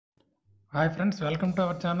Hi friends, welcome to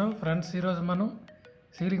our channel. Friends, ఈరోజు మనం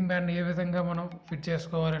ceiling fan ఏ విధంగా మనం ఫిట్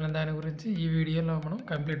చేసుకోవాలనే దాని గురించి ఈ వీడియోలో మనం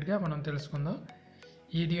కంప్లీట్గా తెలుసుకుందాం.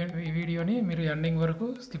 ఈ వీడియోని మీరు ఎండింగ్ వరకు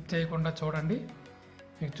స్కిప్ చేయకుండా చూడండి.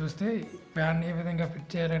 మీకు చూస్తే ఫ్యాన్ ఏ విధంగా ఫిట్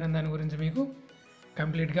చేయాలనే దాని గురించి మీకు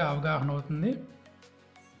కంప్లీట్గా అవగాహన అవుతుంది.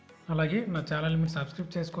 అలాగే నా ఛానల్ని మీరు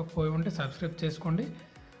సబ్స్క్రైబ్ చేసుకోకపోయి ఉంటే సబ్స్క్రైబ్ చేసుకోండి.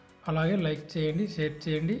 అలాగే లైక్ చేయండి, షేర్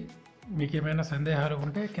చేయండి. మీకు ఏమైనా సందేహాలు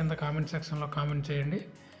ఉంటే కింద కామెంట్ సెక్షన్లో కామెంట్ చేయండి.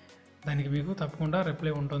 దానికి మీకు తప్పకుండా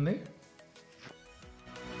రిప్లై ఉంటుంది.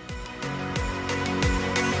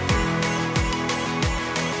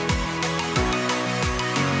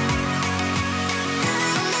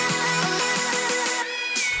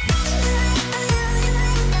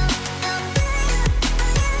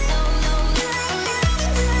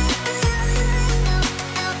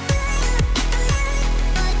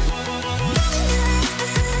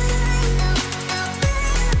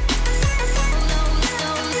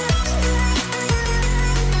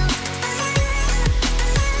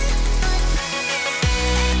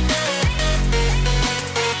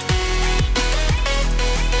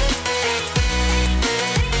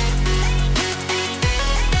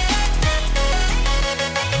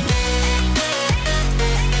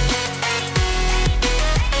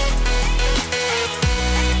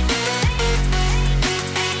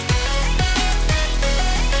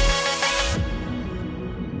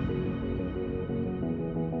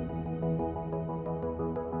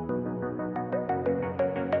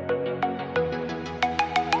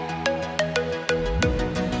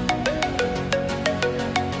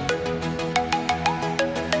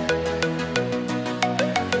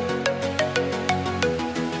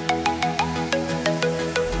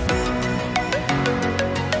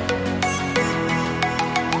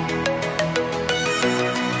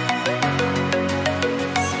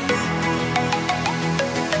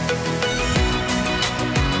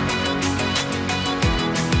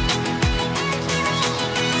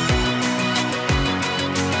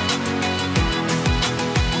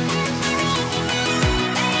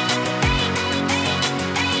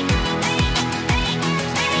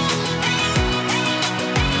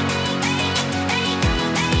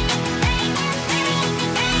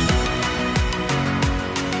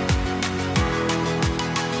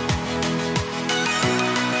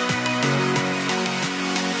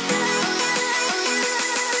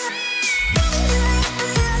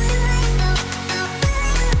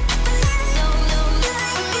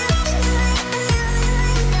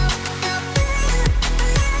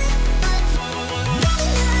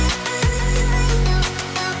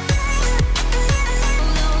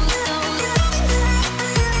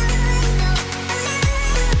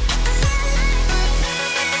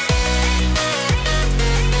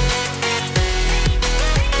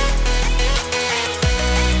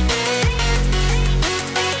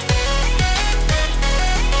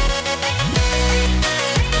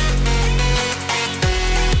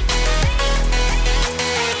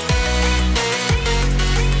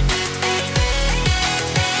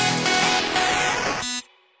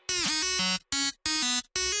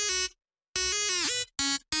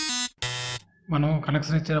 మనం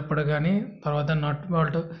కనెక్షన్ ఇచ్చినప్పుడు కానీ తర్వాత నట్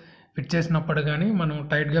బోల్ట్ ఫిట్ చేసినప్పుడు కానీ మనం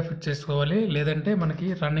టైట్గా ఫిట్ చేసుకోవాలి. లేదంటే మనకి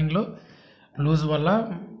రన్నింగ్లో లూజ్ వల్ల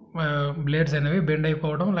బ్లేడ్స్ అనేవి బెండ్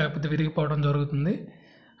అయిపోవడం లేకపోతే విరిగిపోవడం జరుగుతుంది.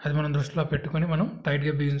 అది మనం దృష్టిలో పెట్టుకొని మనం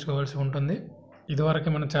టైట్గా బిగించుకోవాల్సి ఉంటుంది.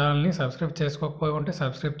 ఇదివరకు మన ఛానల్ని సబ్స్క్రైబ్ చేసుకోకపోయి ఉంటే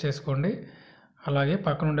సబ్స్క్రైబ్ చేసుకోండి. అలాగే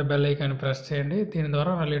పక్కనుండే బెల్ ఐకాన్ని ప్రెస్ చేయండి. దీని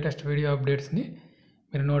ద్వారా నా లేటెస్ట్ వీడియో అప్డేట్స్ని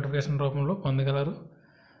మీరు నోటిఫికేషన్ రూపంలో పొందగలరు.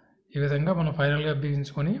 ఈ విధంగా మనం ఫైనల్గా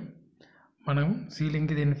బిగించుకొని మనం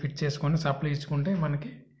సీలింగ్కి దీన్ని ఫిట్ చేసుకొని సప్లై ఇచ్చుకుంటే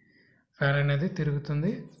మనకి ఫ్యాన్ అనేది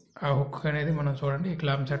తిరుగుతుంది. ఆ హుక్ అనేది మనం చూడండి, ఈ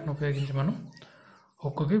క్లాంప్ సెట్ను ఉపయోగించి మనం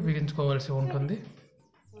హుక్కి బిగించుకోవాల్సి ఉంటుంది.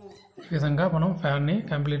 ఈ విధంగా మనం ఫ్యాన్ని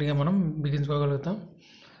కంప్లీట్గా మనం బిగించుకోగలుగుతాం.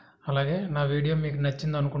 అలాగే నా వీడియో మీకు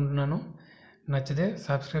నచ్చింది అనుకుంటున్నాను. నచ్చితే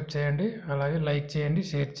సబ్స్క్రైబ్ చేయండి, అలాగే లైక్ చేయండి,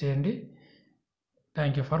 షేర్ చేయండి.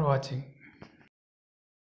 Thank you for watching.